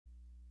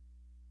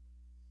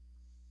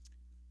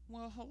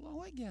Well,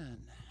 hello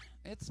again.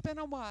 It's been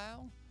a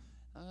while.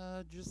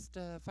 Just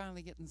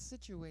finally getting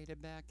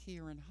situated back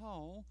here in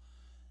Hull.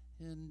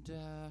 And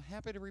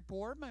happy to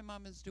report my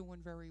mom is doing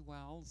very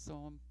well, so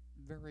I'm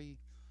very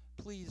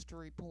pleased to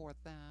report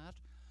that.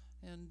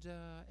 And,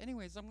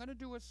 anyways, I'm going to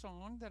do a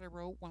song that I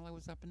wrote while I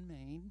was up in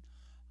Maine.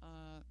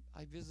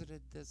 I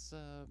visited this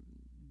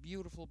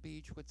beautiful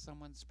beach with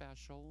someone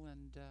special,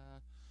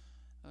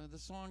 and the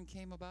song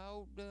came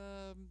about,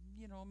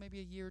 maybe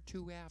a year or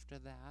two after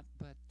that.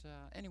 But,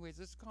 anyways,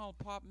 it's called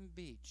Popham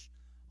Beach.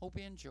 Hope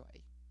you enjoy.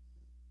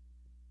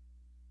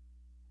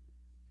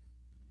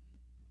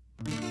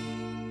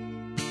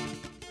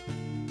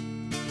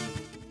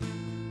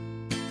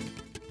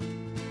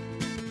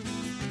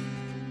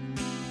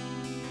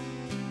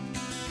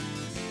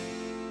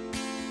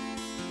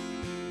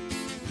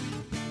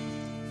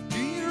 Do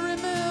you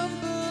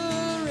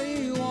remember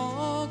a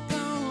walk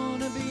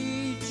on a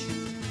beach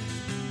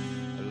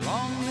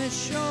along the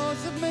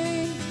shores of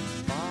Maine,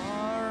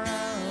 far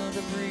out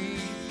of reach?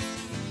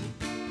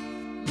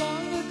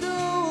 Long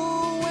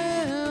ago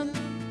when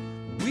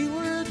we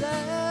were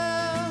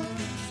there,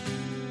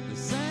 the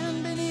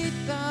sand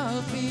beneath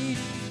our feet,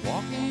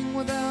 walking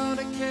without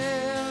a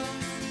care.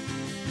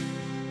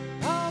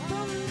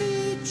 Popham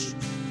Beach,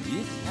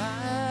 it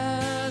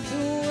has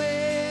a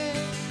way.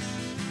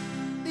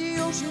 The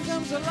ocean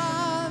comes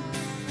alive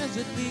as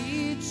it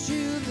leads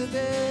to the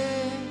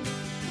bay,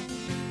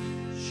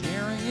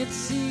 sharing its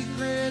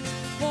secrets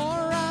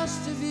for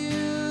us to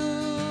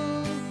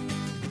view.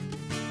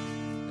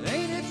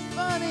 Ain't it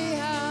funny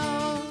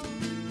how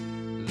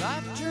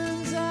life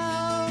turns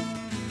out?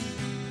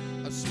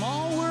 A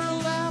small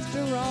world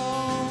after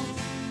all.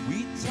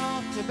 We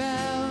talked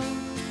about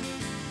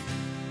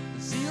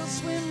the seals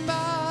swim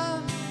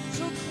by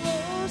so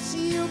close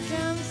you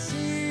can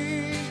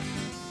see.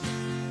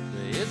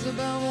 The heads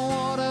above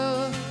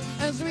water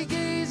as we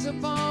gaze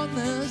upon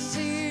the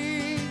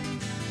sea.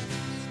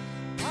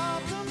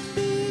 Popham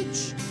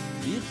Beach,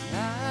 it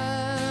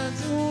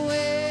has a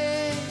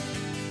way.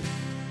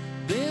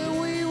 There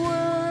we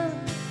were,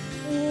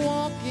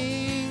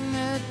 walking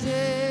that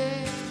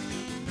day,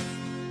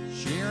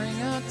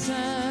 sharing our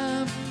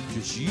time,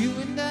 just you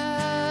and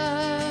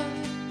I.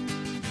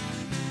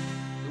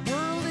 The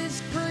world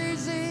is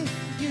crazy,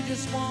 you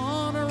just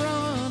wanna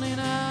run and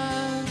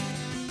hide.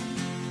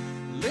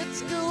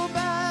 Let's go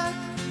back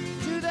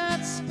to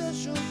that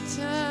special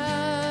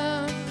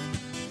time.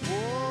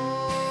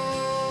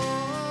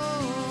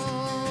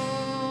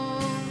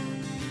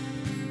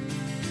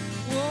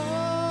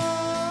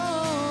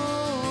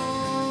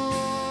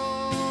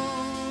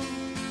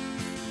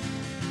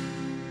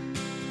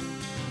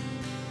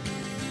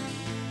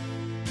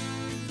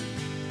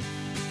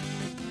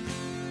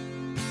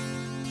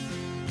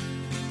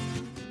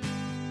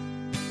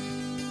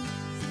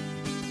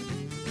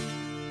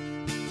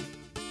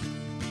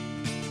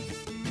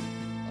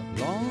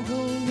 Long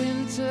cold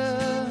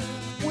winter,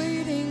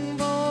 waiting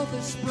for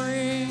the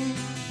spring,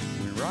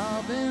 when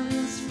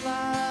robins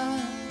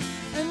fly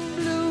and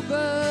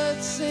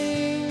bluebirds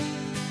sing.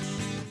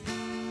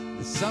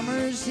 The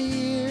summer's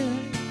here,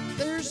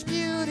 there's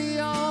beauty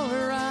all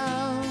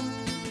around.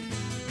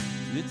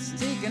 Let's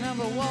take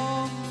another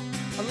walk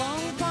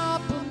along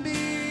Popham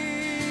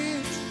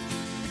Beach.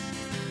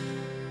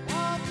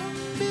 Popham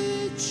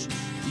Beach,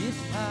 it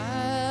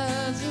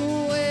has a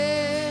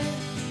way.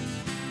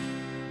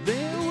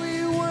 There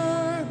we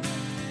were,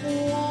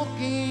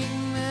 walking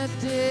that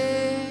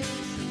day,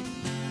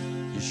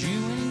 just you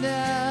and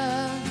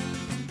I.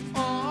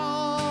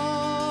 Oh,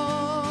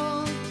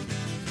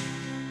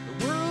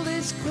 the world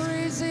is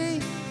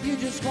crazy, you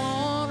just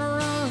wanna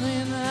run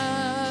and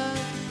hide.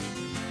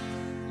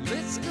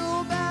 Let's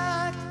go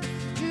back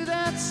to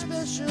that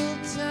special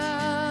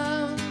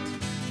time.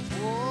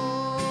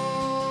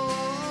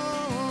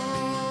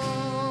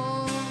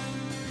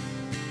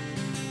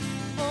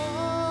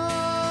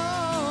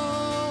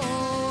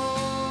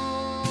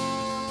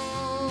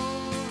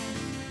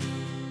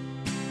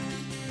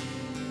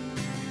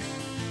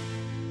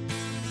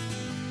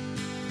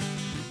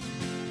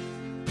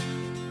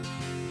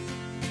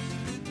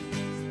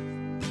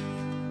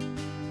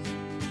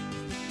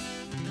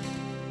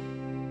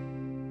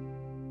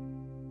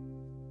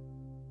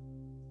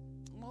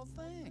 Well,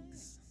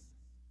 thanks.